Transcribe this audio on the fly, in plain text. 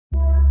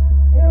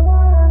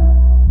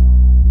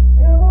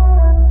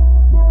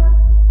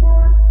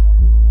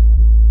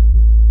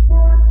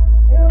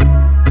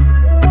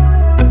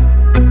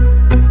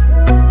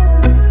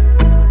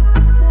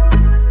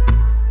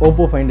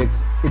Oppo Find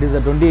X. It is a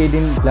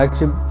 2018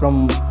 flagship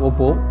from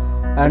Oppo,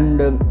 and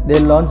they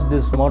launched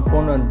this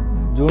smartphone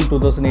on June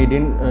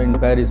 2018 in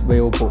Paris by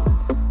Oppo.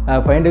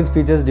 Find X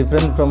features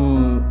different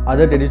from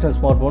other traditional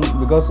smartphones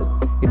because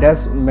it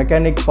has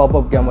mechanic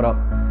pop-up camera.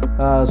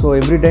 So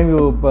every time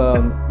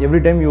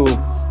you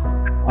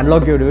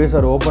unlock your device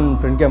or open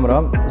front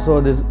camera, so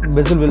this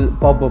bezel will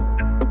pop up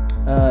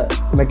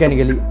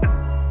mechanically.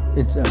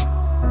 It's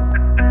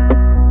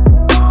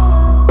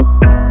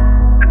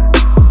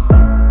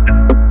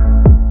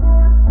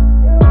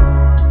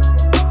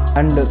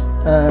and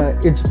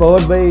it's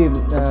powered by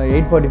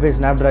 845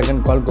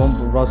 Snapdragon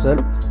Qualcomm processor,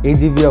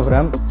 8GB of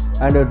RAM,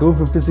 and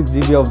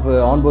 256GB of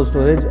onboard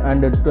storage,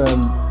 and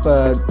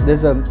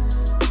there's a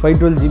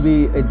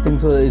 512GB, I think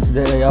so. It's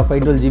the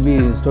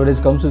 512GB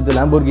storage comes with the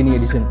Lamborghini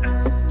edition,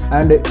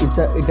 and it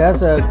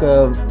has a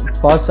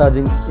fast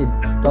charging.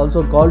 It's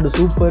also called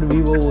Super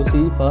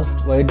VOOC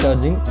fast wide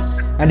charging,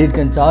 and it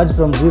can charge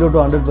from 0 to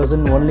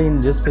 100% only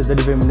in just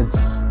 35 minutes.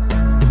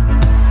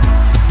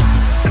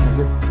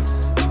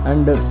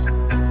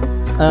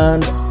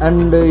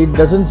 And it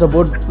doesn't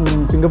support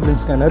fingerprint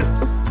scanner,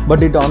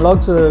 but it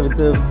unlocks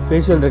with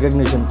facial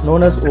recognition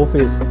known as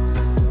O-Face.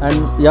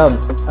 And yeah,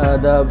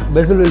 the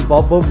bezel will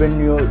pop up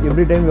when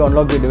every time you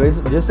unlock the device,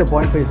 just a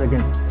 0.5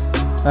 second,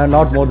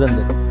 not more than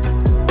that.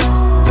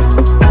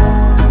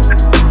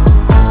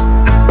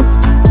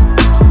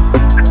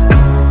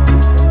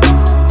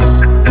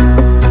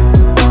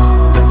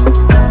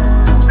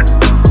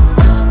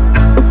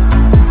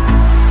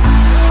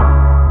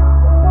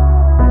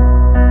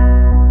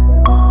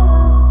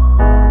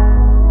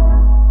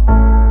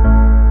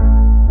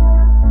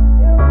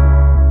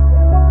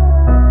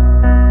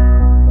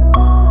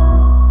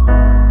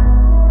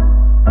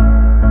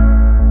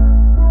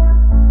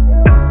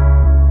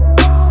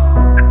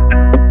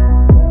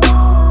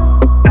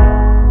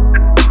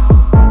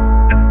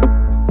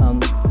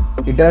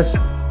 It has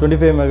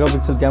 25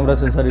 megapixel camera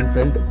sensor in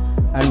front,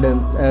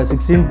 and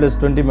 16 plus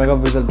 20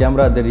 megapixel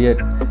camera at the rear,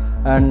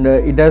 and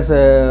it has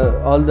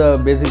all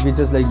the basic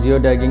features like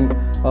geotagging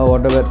or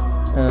whatever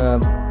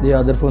the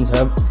other phones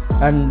have.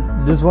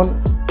 And this one,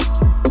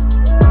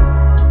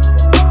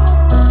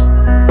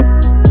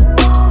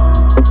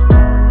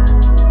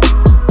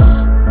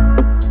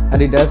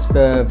 and it has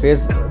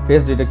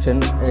face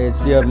detection,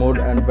 HDR mode,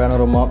 and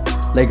panorama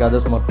like other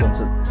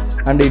smartphones.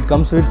 And it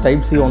comes with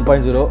Type-C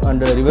 1.0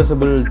 and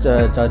reversible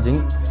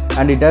charging,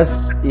 and it has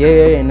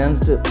AI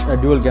enhanced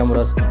dual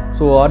cameras,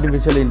 so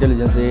artificial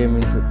intelligence AI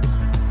means.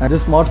 And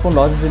this smartphone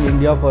launched in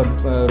India for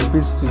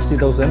rupees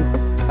 60,000,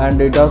 and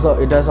it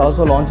has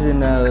also launched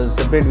in a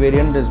separate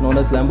variant that's known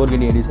as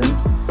Lamborghini edition,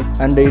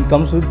 and it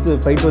comes with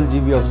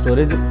 512GB of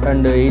storage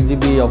and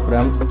 8GB of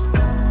RAM,